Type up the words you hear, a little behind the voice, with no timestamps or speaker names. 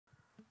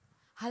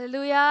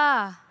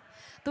Hallelujah.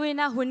 Tu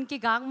ina hun ki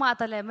gang ma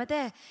tale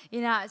mate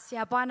ina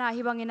siapa na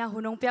hibang ina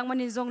hunong piang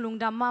manizong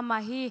lungdam ma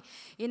hi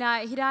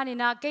ina hiran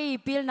ina kei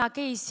pil na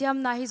kei siam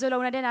na hi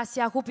zolo na den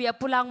asia khupi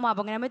apulang ma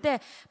bang na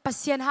mate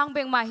pasien hang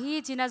beng ma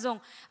hi china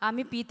zong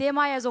mi pite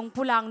ma ya zong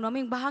pulang no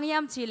ming bahang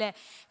yam chile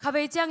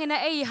khabe chang ina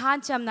ei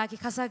han cham na ki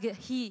khasa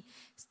hi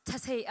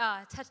thasei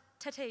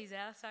thasei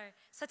sorry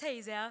sathei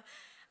zel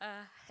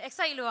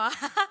excite lua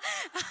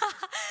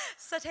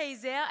sathei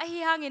zel ai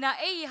hang ina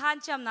ei han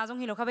cham na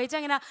zong hilo khabe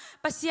chang ina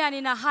pasian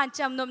ina han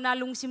cham nom na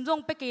lungsim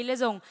zong pe ke le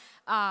zong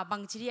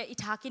bang chiria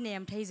itha ki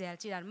nem thei zel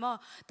chiran mo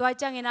toy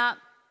chang ina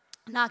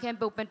na kem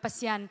pe pen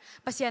pasian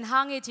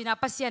hang e china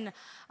pasian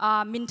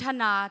min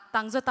thana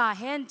tangjota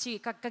hen chi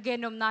ka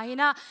genom na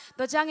hina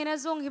to chang ina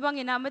zong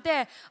hibang ina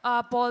mate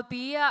pol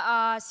pi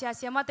sia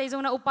sia ma te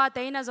zong na upa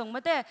te na zong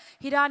mate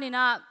hiran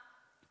ina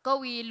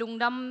kawi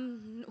lungdam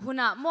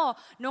huna mo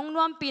nong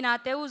nuam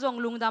pina teu zong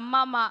lungdam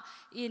mama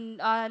in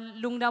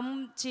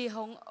lungdam chi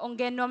hong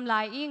ongen nom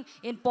lai ing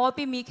in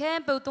popi mi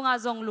khem pe tunga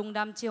zong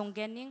lungdam chi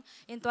ongen ing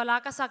in tola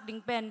ka sak ding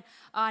pen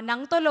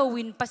nang to lo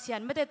win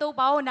pasian mete to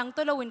pao nang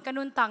to lo win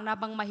kanun tang na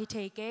bang mahi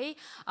thei ke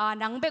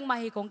nang bek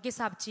mahi kong ki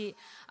sap chi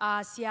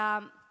sia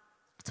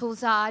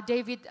thusa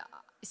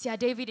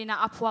David ina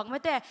aphuak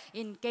mete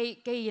in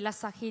ke la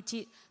sakhi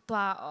chi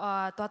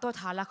to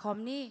thala khom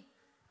ni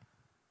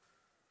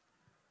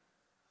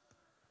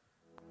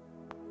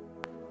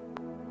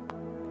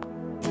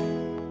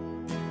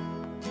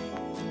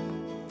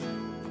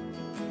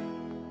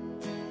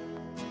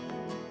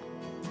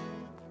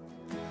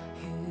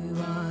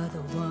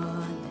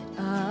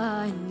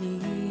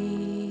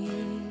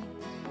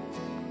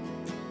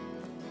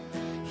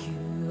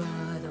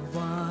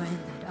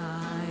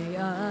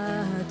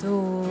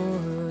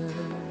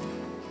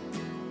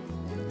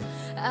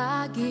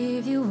I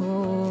give you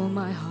all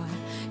my heart.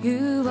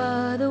 You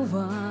are the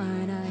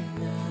one I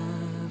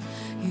love.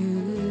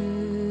 You,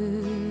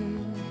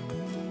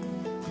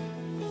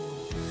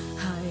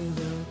 I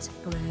will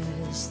take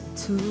rest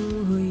to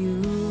you.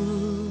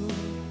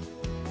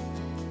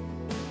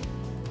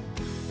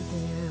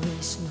 There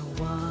is no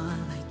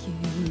one like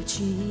you,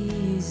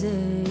 Jesus.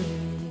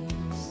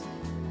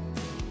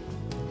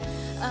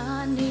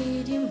 I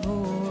need you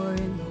more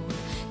and more,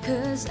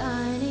 'cause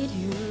I need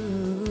you.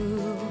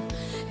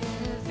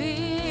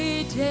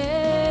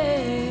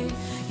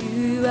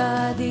 You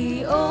are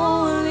the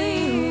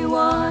only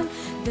one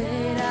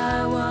that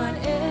I want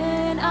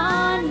and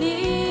I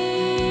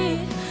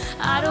need.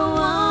 I don't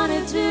want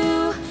to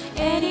do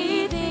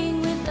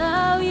anything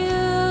without you.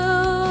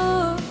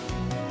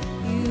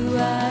 You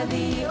are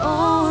the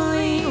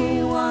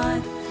only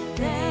one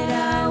that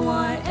I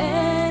want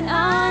and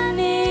I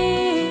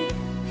need.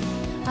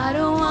 I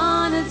don't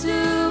want to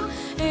do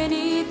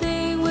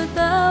anything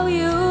without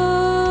you.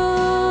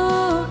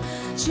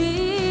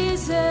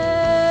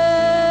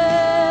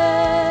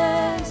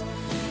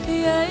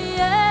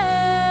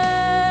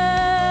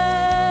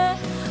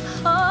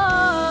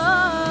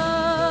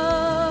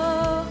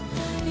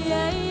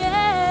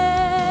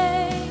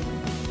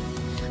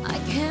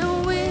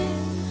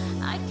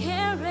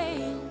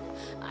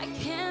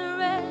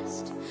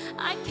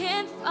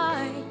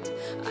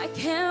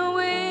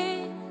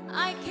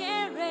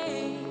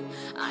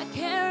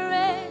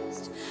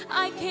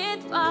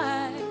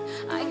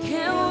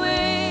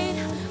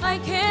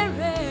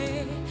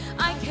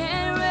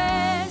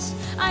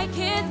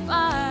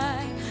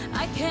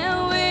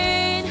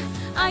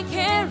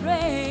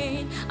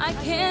 I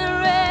can't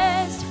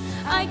rest,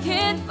 I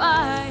can't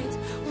fight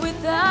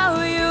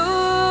without you,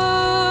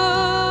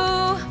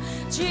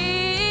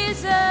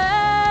 Jesus.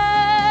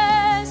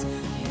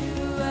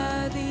 You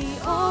are the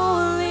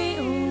only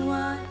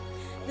one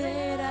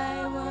that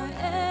I want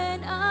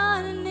and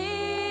I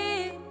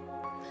need.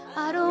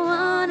 I don't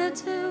want to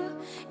do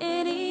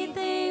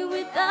anything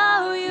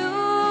without you.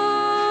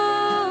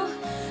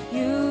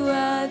 You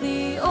are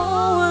the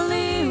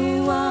only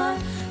one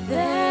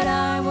that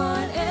I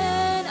want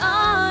and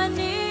I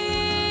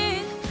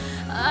need.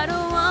 I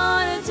don't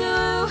want to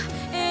do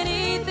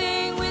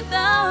anything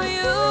without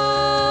you.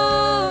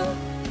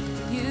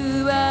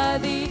 You are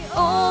the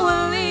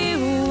only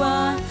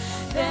one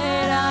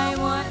that I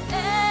want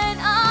and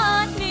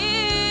I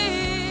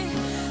need.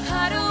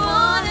 I don't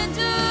want to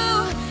do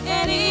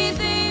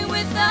anything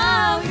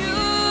without you.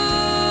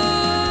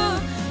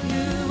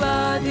 You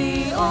are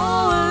the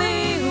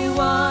only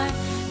one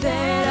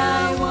that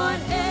I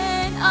want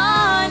and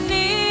I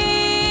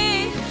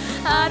need.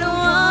 I don't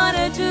want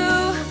to do